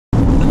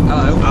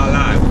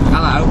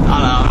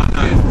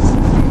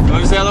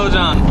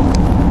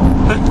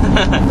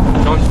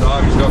John's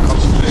dive, he's got to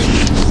concentrate.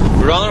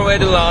 We're on our way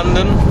to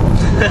London.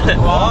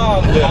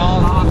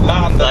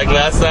 London. Like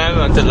last time,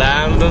 on to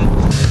London.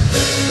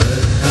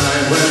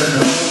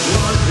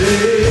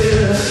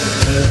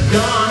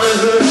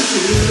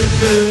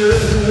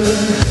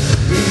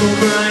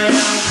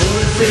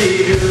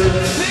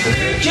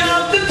 Pick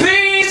up the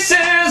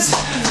pieces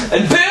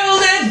and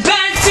build it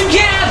back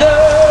together.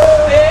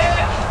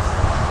 Yeah.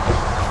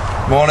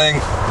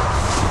 Morning.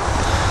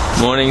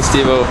 Morning,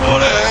 Steve-O.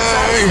 Morning.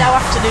 It's now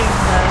afternoon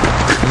though.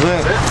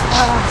 Is it?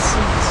 Oh,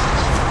 sweet.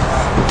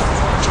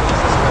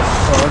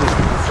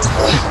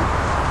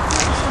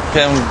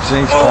 Can't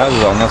change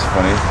trousers on, that's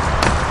funny.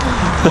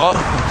 What?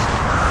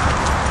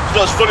 It's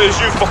not as funny as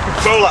you fucking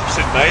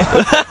prolapsing, mate.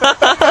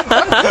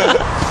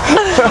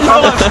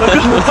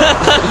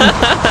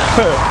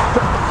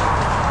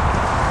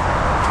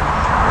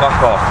 Back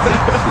off.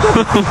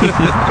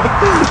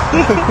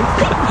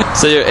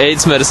 So your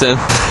AIDS medicine.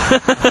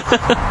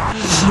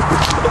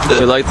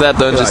 You like that,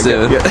 don't you,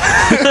 Steven? Did you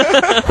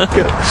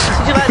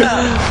like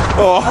that?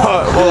 Oh,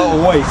 well,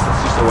 a waste.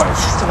 That's just a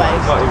waste. Just a waste.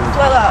 Do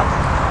you like that?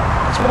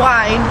 It's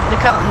wine in a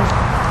carton.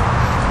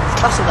 It's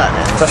classic that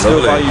now. That's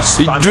good.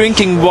 You're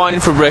drinking wine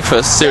for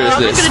breakfast,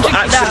 seriously. I'm not going to drink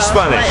it Actually now.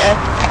 Spanish. Later.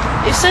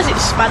 It says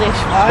it's Spanish,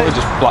 right? Probably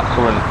just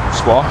blackcurrant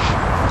squash.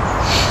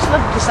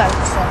 11%.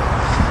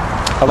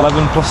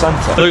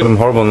 11%. Some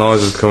horrible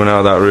noises coming out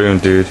of that room,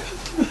 dude.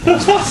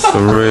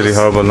 Some really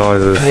horrible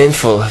noises.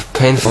 Painful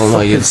It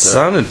noises.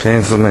 sounded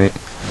painful, mate.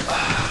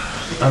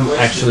 I'm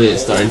actually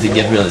starting to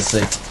get really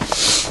sick.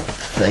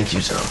 Thank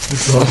you, Tom.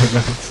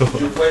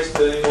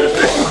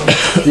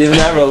 Steven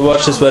Averill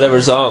watches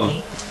whatever's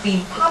on.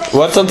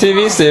 What's on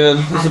TV,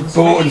 Steven? There's a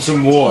boat and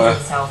some water.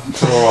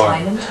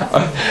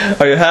 Alright.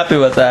 Are you happy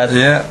with that?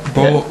 Yeah,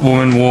 boat,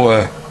 woman,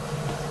 water.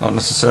 Not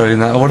necessarily in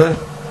that order.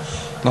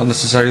 Not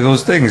necessarily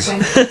those things.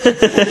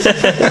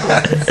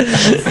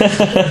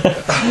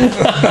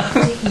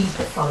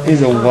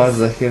 He's a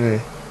wazzock, isn't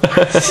he?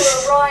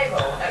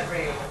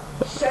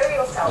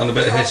 On a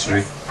bit of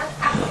history.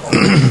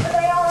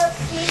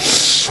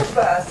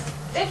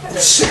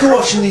 Sick of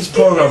watching these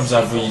programmes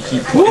where you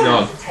keep putting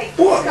on.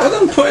 What? I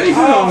don't put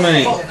anything on,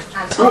 mate.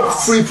 What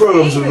 3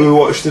 programmes have we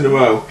watched in a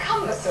row?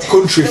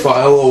 Country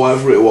File or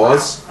whatever it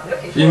was.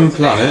 Human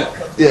Planet.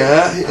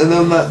 Yeah, and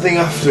then that thing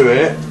after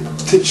it,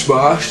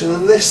 Titchmarsh, and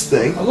then this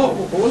thing. I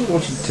was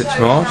watching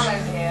Titchmarsh.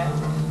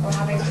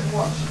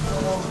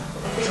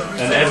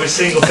 And every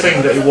single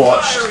thing that he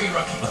watched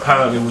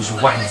apparently was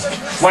wank.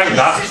 Wank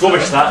that, it's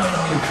rubbish that,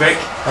 prick.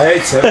 I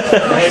hate it.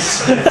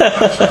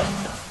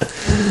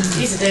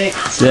 He's a dick.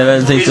 Do you have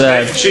anything to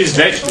add? She's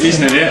a dick, he's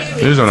an idiot.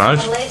 These are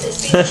nice.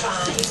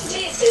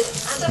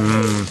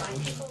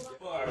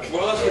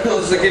 Well, that's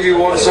because they give you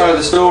one side of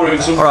the story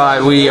and some.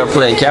 Alright, we are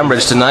playing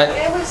Cambridge tonight.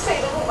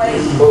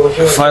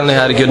 Finally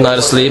had a good night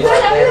of sleep.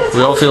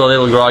 We all feel a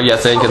little groggy, I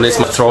think. At least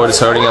my throat is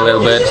hurting a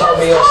little bit.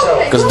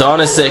 Because Dawn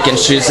is sick and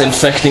she's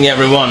infecting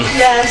everyone.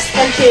 Yes,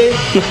 thank you.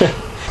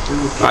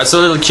 Alright, so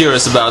a little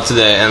curious about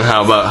today and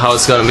how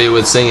it's gonna be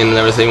with singing and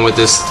everything with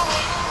this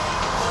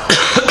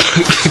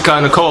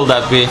kind of cold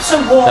that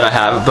I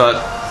have, but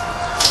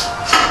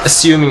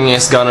assuming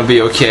it's gonna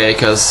be okay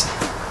because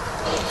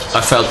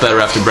I felt better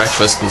after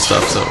breakfast and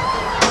stuff. So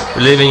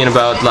we're leaving in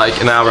about like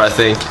an hour, I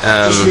think.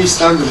 Just me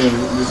standing here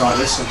like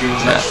this or doing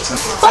that.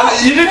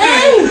 You didn't do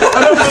it!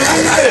 I don't know.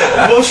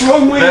 What's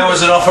wrong with you? There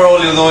was an offer, all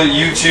the other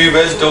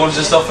YouTubers, Dawn's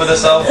just offered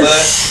us out there.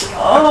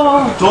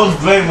 Oh, Dawn's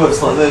brain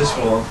works like this.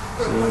 1,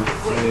 2,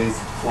 3,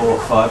 4,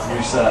 5,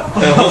 reset.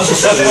 1, 2,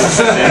 3,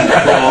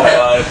 4,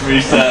 5,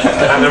 reset.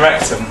 And the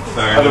rectum.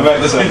 And the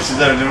rectum. She's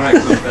there in the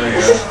rectum. There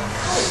you go.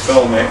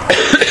 Film me.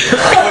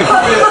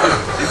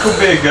 It could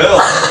be a girl.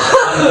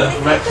 And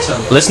the rectum.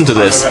 Listen to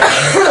this.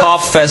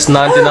 Cough Fest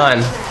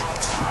 99.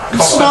 I'm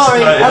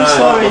sorry.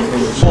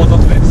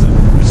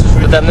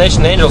 The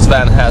Damnation Angels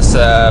band has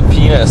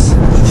penis.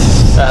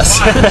 Him,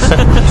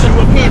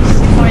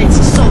 right,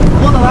 so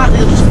one of that,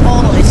 they'll just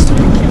fall on his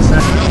stomach.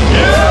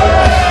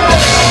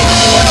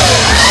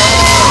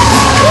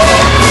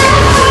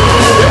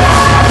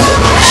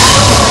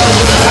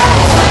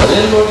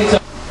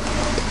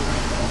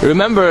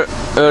 Remember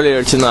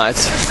earlier tonight,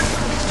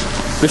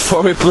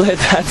 before we played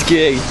that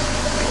gig,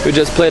 we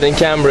just played in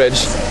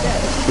Cambridge,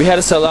 we had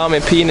a salami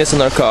penis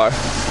in our car,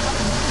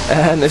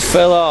 and it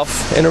fell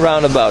off in a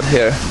roundabout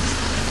here.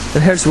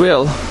 And here's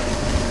Will,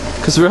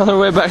 because we're on our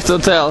way back to the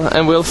hotel,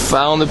 and Will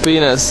found the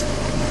penis.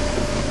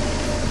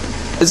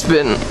 It's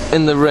been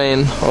in the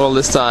rain all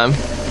this time.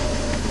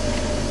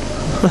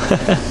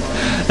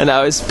 And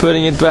now he's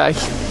putting it back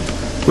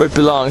where it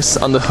belongs,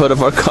 on the hood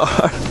of our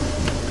car.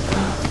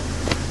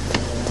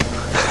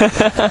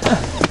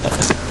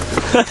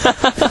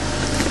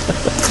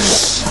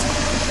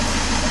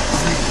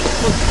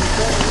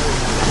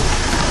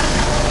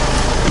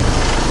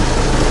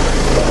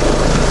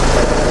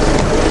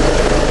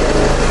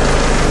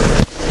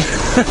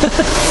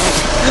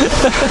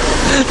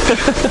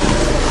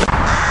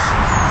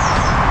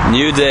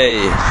 New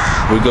day.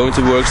 We're going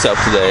to workshop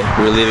today.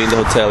 We're leaving the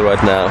hotel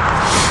right now.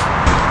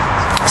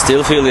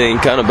 Still feeling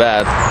kind of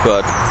bad,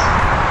 but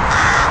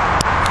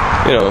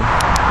you know,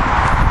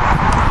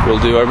 we'll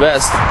do our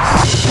best.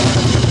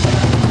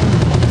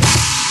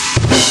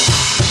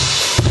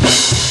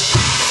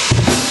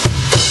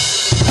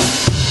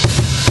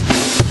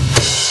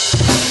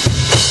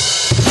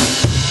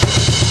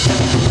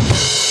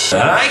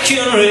 I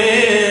can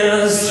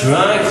rest,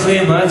 try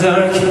clear my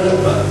dark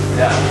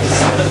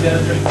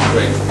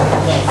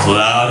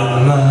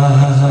clouded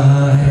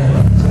mind.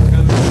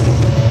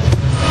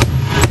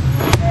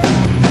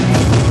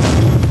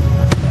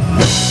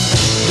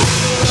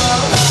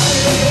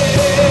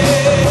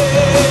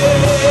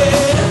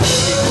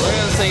 We're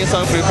gonna sing a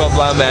song for you called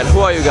Blind Man. Who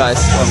are you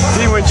guys?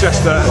 Team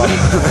Winchester. 1,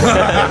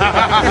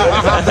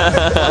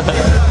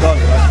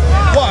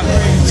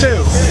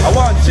 2,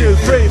 1, 2,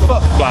 3, 4.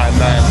 Blind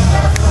man.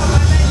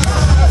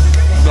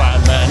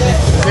 Blind man.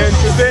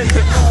 Interesting.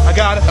 I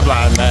got it. A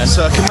blind man.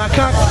 Sucking my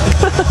cock.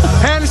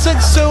 And it's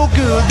so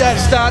good that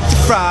it starts to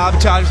fry.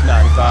 Charges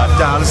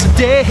 $95 a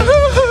day.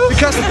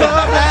 Because the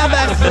blind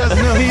man doesn't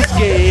know he's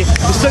gay.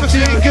 He sucks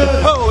it good.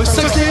 Oh, he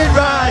sucks it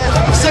right.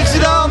 He sucks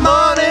it all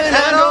morning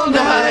and all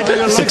night.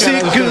 He sucks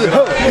it good.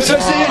 Oh, he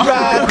sucks it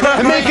right.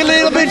 And make a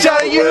little bitch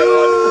out of you.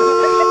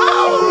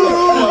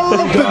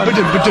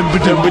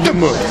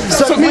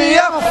 Suck me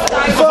up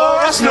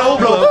before I snow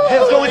blow.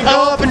 Hell's going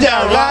up and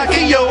down like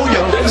a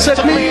yo-yo.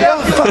 Suck me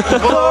up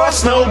before I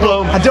snow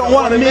blow. I don't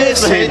want to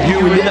miss it, you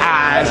in the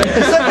eyes.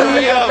 Suck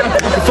me up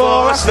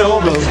before I snow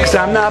blow. Cause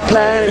I'm not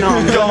planning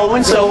on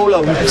going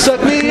solo.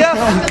 Suck me up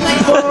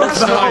before I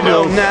snow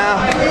blow.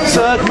 Now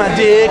suck my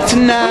dick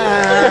tonight.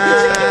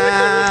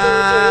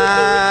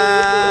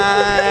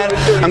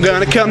 I'm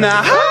gonna come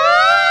now.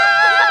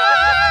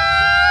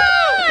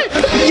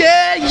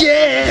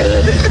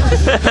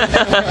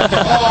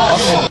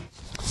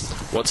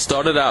 What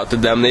started out the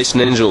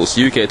Damnation Angels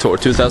UK Tour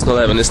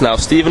 2011 is now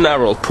Stephen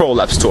Averill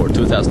Prolapse Tour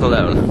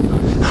 2011.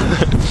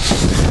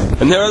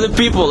 And here are the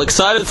people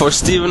excited for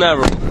Stephen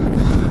Averill.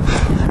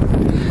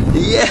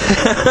 Yeah!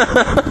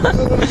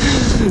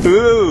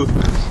 Woo!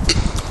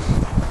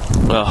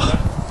 Oh.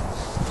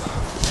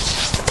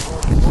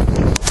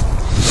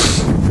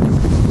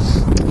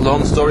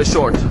 Long story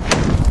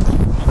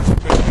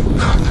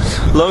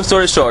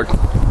short,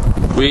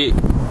 we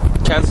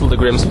cancelled the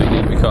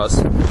Grimsby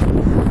because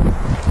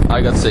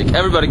I got sick.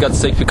 Everybody got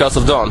sick because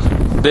of Don,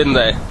 didn't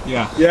they?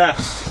 Yeah.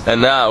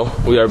 And now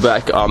we are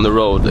back on the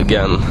road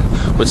again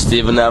with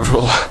Stephen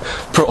Averill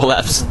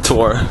Prolapse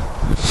Tour.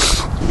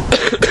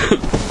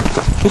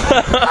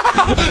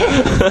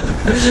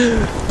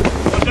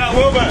 That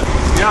woman.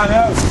 Yeah, I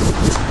know.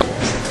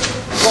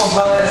 Come on,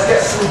 man, let's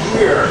get some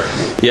gear.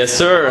 Yes,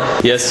 sir.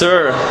 Yes,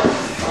 sir.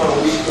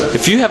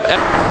 If you have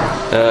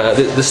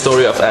the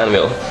story of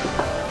Anvil,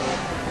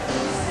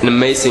 an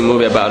amazing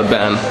movie about a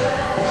band,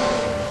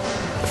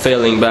 a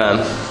failing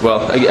band.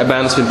 Well, a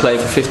band that's been playing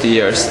for 50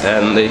 years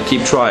and they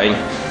keep trying.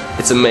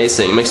 It's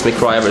amazing. It makes me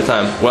cry every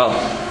time. Well,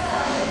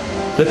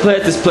 they play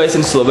at this place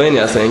in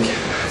Slovenia, I think.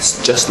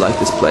 It's just like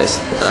this place.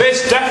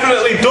 This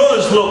definitely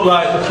does look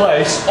like the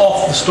place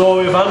off the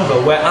story of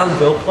Anvil, where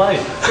Anvil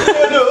played.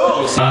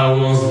 I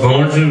was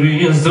born to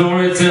be a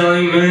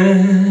storytelling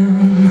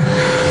man.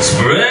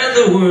 Spread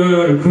the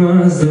word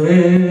across the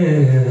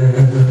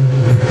land.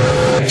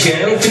 I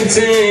can't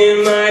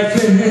contain my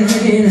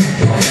pain.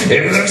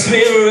 It looks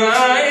me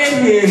right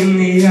in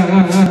the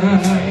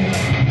eye.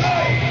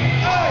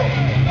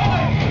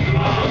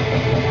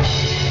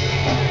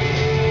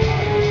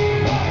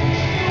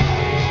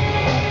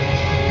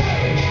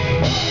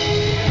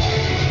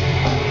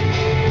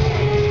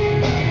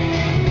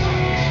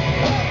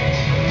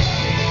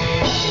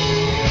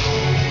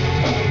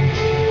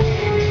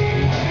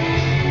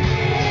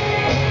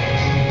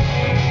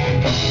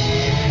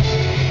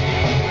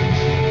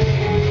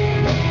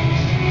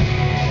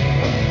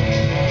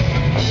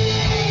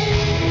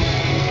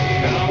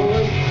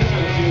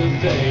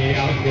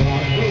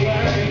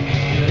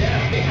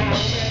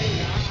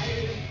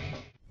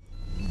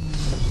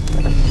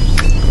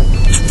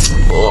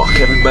 Oh,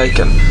 Kevin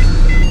Bacon.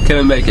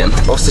 Kevin Bacon.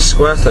 What's this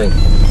square thing?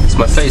 It's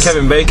my face.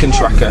 Kevin Bacon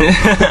tracker.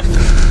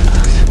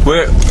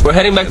 We're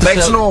heading back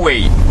to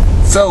Norway.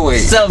 Selby.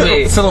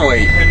 Selby.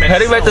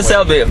 Heading back to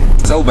Selby.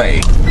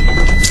 Selby.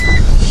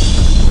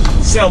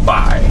 Selby.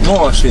 I don't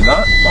want to see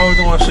that. Why would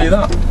I want to see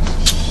that?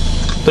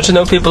 Don't you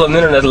know people on the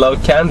internet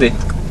love candy?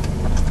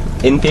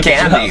 In people's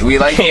Candy. house. We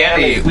like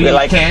candy. We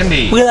like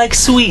candy. We like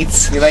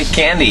sweets. We like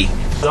candy.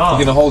 Oh.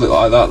 You're gonna hold it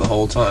like that the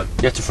whole time.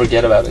 You have to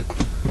forget about it.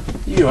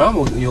 Your arm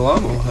will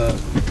hurt.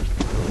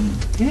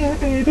 Yeah,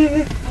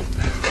 baby.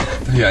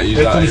 Yeah, use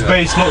that. His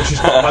base looks,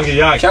 she's got a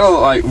maggie eye. You kind of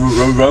look like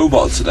a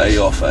robot today,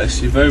 your face.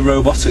 You're very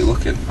robotic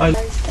looking.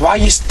 Why are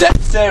you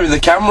staring at the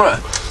camera?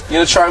 You're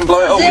going to try and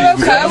blow it up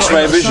with your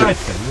X-ray vision?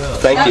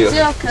 Thank you.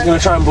 You're going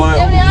to try and blow it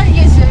up.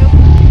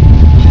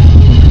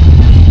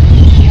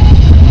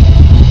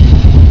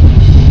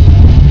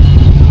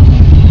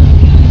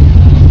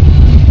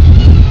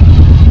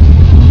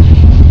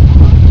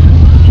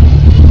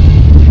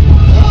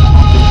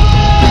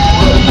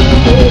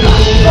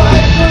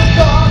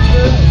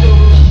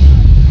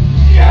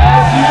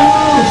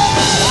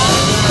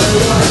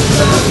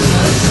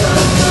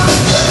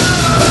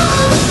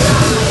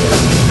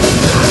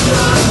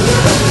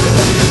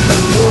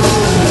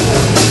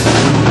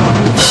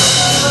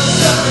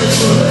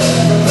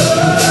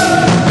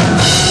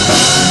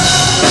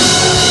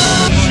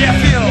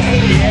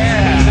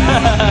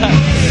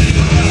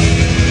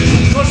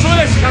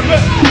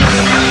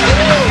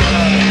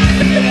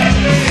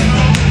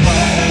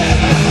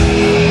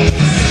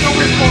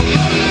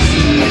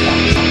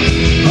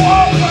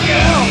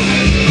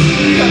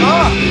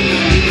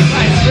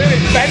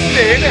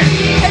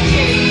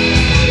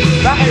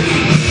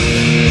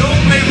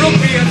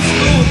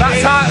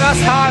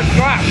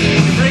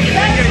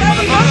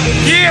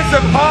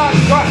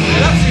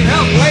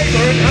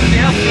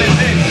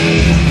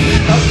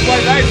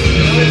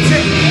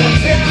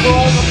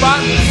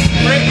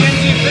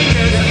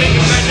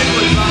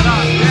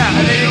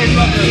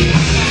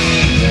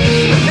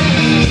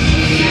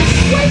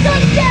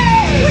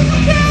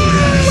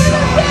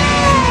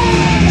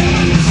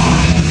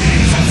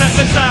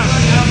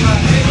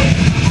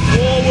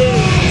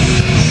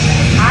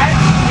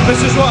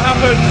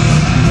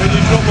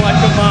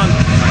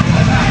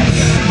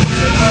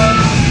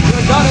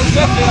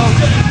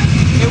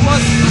 it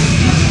was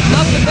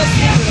not the best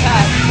thing we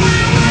had.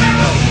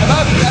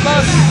 About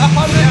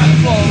 100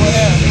 people were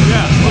here.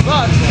 Yeah.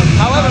 But,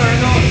 however,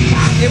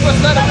 it was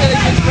not a really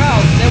good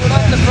crowd. They were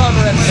not in the front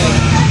or anything.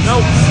 No.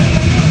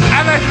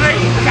 I'm a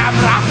drink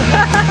camera.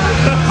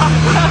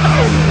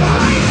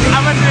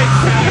 I'm a drink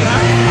camera.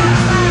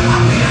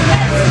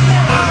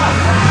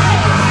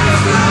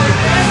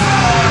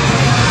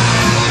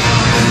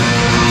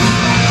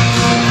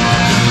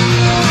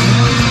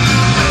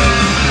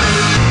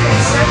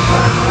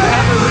 We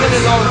have a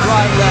really long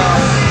drive now.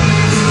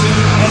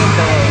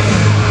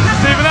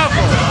 Stephen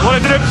Apple, what a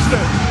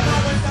dripster.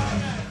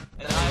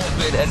 And I have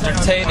been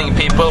entertaining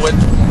people with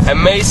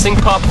amazing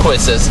pop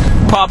quizzes.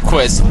 Pop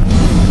quiz.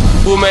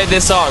 Who made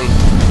this song?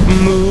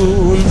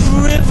 Moon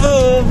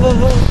River.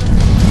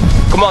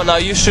 Come on now,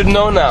 you should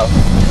know now.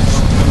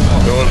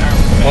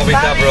 What we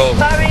that, bro?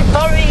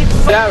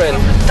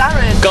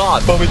 Darren.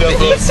 God,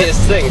 the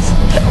easiest things.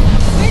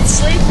 It's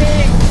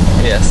sleeping.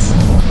 Yes.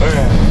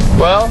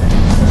 Well,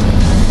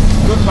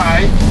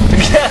 Goodbye.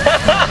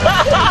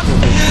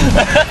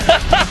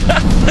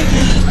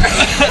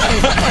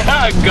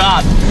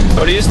 God,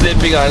 what are you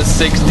sleeping on?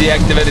 6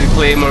 deactivated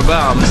Claymore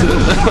bombs.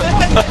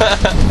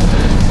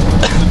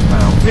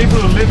 People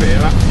who live here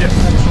have to get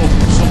petrol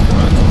from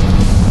somewhere.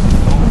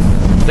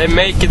 They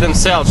make it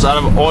themselves out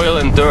of oil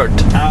and dirt.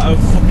 Out of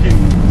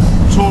fucking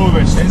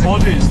tourist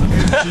bodies.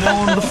 You know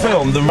on the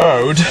film, The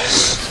Road,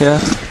 Yeah.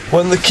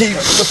 when they keep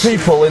the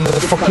people in the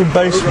fucking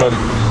basement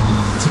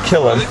to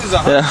kill them,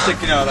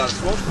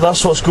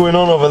 that's what's going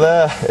on over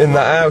there in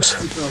that house.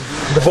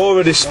 They've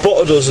already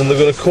spotted us and they're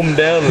going to come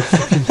down and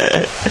fucking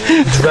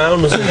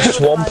drown us in the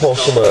swamp or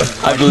somewhere.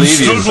 I believe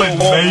you. Struggling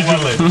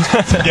majorly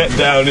to get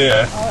down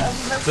here.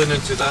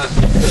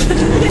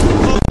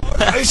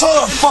 It's on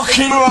the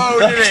fucking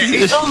road, isn't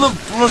it? It's on the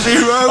bloody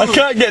road. I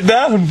can't get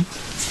down.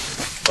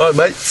 Alright,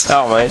 mate.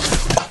 Oh, mate.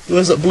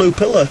 Where's that blue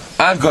pillar?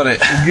 I've got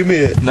it. Give me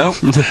it. No.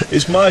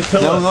 It's my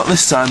pillar. No, not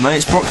this time, mate.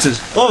 It's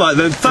Proctor's. Alright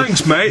then,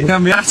 thanks mate.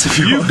 Can be out if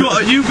You've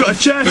got a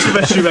chair to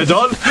rest your head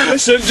on.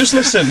 Listen, just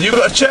listen. You've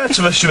got a chair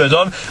to rest your head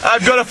on.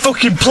 I've got a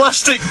fucking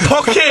plastic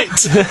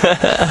pocket.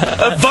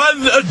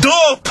 A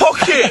door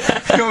pocket.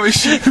 Got my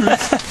shoes.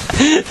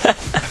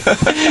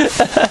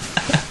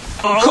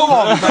 Come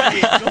on,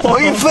 mate.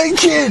 What are you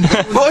thinking?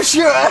 What's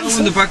your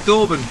answer? Open the back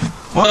door, man.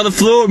 On the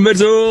floor,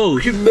 metal.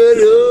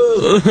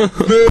 Metal.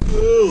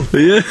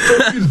 Yeah.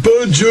 Fucking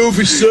Bon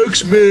Jovi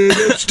sucks, man.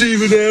 I'm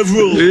Stephen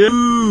Averill.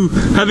 Ooh,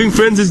 having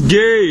friends is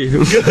gay.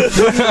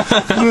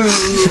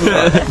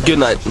 Good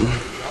night.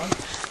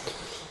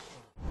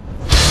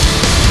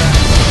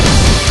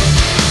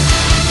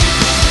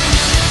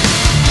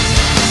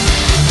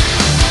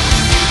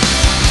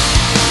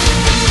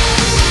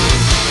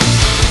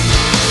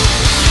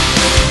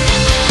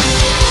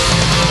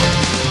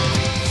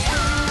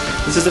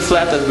 This is the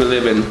flat that we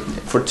live in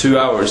for 2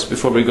 hours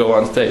before we go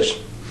on stage.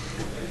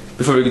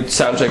 Before we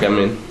soundcheck, I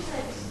mean.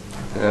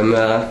 And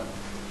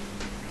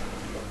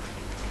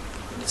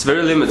it's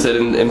very limited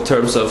in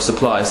terms of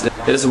supplies. It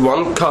is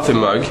 1 coffee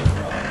mug,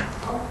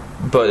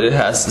 but it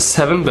has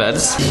 7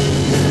 beds.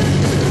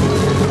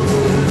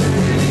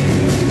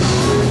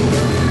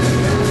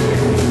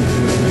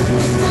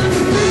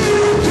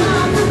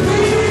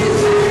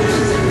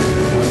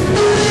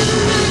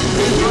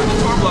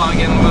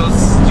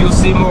 You'll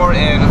see more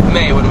in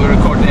May when we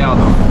record the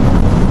album.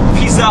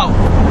 Peace out.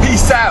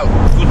 Peace out.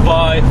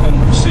 Goodbye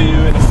and see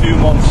you in a few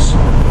months.